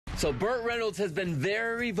So Burt Reynolds has been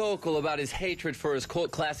very vocal about his hatred for his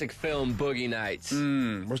cult classic film, Boogie Nights.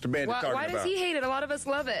 What's the bandit talking about? Why does he hate it? A lot of us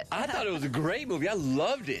love it. I thought it was a great movie. I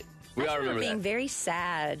loved it. We all remember being that. very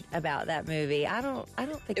sad about that movie. I don't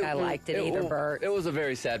think I liked it either, Burt. It was a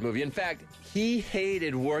very sad movie. In fact, he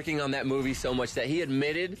hated working on that movie so much that he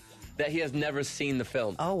admitted that he has never seen the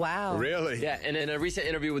film. Oh, wow. Really? Yeah, and in a recent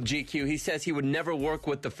interview with GQ, he says he would never work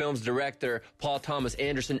with the film's director, Paul Thomas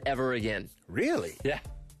Anderson, ever again. Really? Yeah.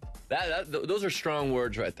 Those are strong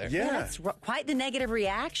words right there. Yeah. That's quite the negative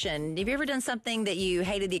reaction. Have you ever done something that you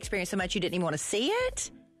hated the experience so much you didn't even want to see it?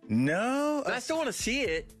 No. I still want to see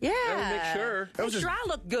it. Yeah. I want to make sure. Make sure I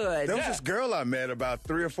look good. There was this girl I met about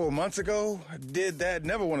 3 or 4 months ago. I did that.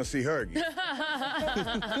 Never want to see her again.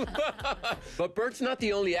 But Burt's not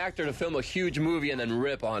the only actor to film a huge movie and then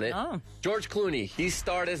rip on it. Oh. George Clooney, he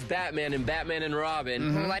starred as Batman in Batman and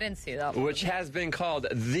Robin, I didn't see that one. which has been called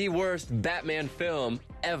the worst Batman film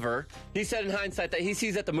ever. He said in hindsight that he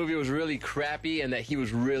sees that the movie was really crappy and that he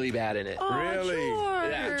was really bad in it. Really?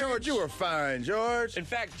 George. Yeah. George, you were fine, George. In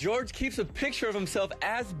fact, George keeps a picture of himself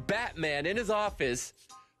as Batman in his office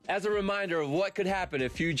as a reminder of what could happen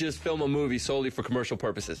if you just film a movie solely for commercial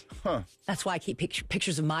purposes. That's why I keep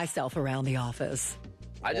pictures of myself around the office.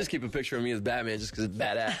 I just keep a picture of me as Batman just because it's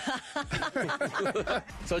badass.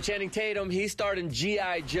 So Channing Tatum, he starred in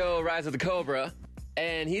G.I. Joe, Rise of the Cobra,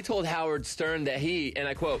 and he told Howard Stern that he, and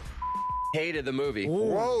I quote, hated the movie.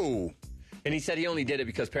 Whoa. And he said he only did it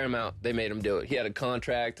because Paramount, they made him do it. He had a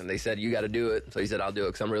contract, and they said, you got to do it. So he said, I'll do it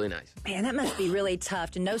because I'm really nice. Man, that must be really tough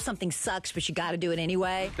to know something sucks, but you got to do it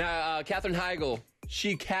anyway. Now, Katherine Heigl,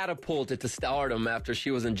 she catapulted to stardom after she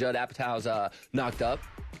was in Judd Apatow's Knocked Up,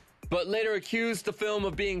 but later accused the film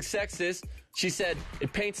of being sexist. She said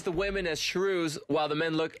it paints the women as shrews while the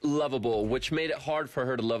men look lovable, which made it hard for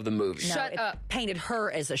her to love the movie. Shut up. Painted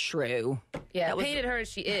her as a shrew. Yeah, painted her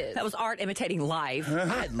as she is. That was art imitating life.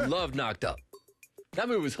 I loved Knocked Up. That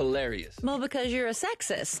movie was hilarious. Well, because you're a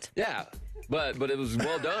sexist. Yeah, but it was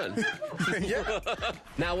well done. Yeah.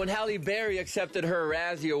 Now, when Halle Berry accepted her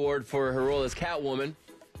Razzie Award for her role as Catwoman,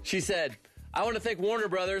 she said, I want to thank Warner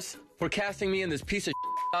Brothers for casting me in this piece of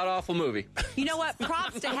god-awful movie. You know what?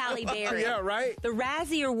 Props to Halle Berry. Yeah, right? The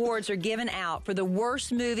Razzie Awards are given out for the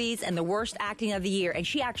worst movies and the worst acting of the year, and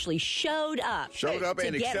she actually showed up. Showed up to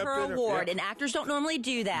and get her accepted award, yeah. and actors don't normally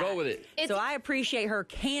do that. Go with it. So I appreciate her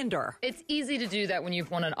candor. It's easy to do that when you've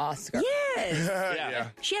won an Oscar. Yes. Yeah.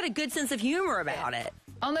 She had a good sense of humor about it.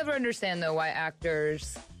 I'll never understand, though, why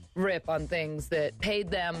actors rip on things that paid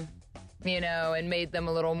them, and made them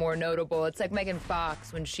a little more notable. It's like Megan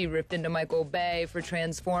Fox when she ripped into Michael Bay for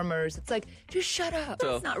Transformers. It's like, just shut up.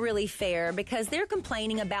 That's not really fair because they're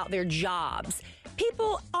complaining about their jobs.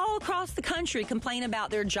 People all across the country complain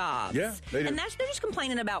about their jobs. Yeah, they do. And they're just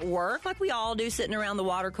complaining about work like we all do sitting around the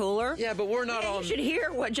water cooler. Yeah, but we're not all... You should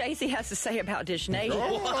hear what JC has to say about Dish Nation.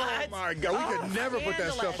 Oh, my God. We could never put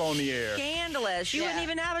that stuff on the air. Scandalous. You wouldn't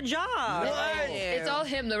even have a job. It's all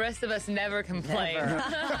him. The rest of us never complain.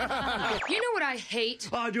 You know what I hate?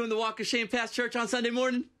 doing the walk of shame past church on Sunday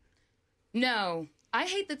morning? No. I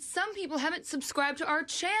hate that some people haven't subscribed to our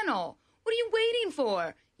channel. What are you waiting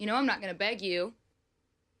for? I'm not going to beg you.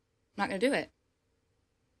 I'm not going to do it.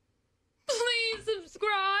 Please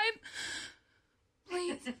subscribe.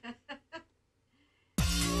 Please.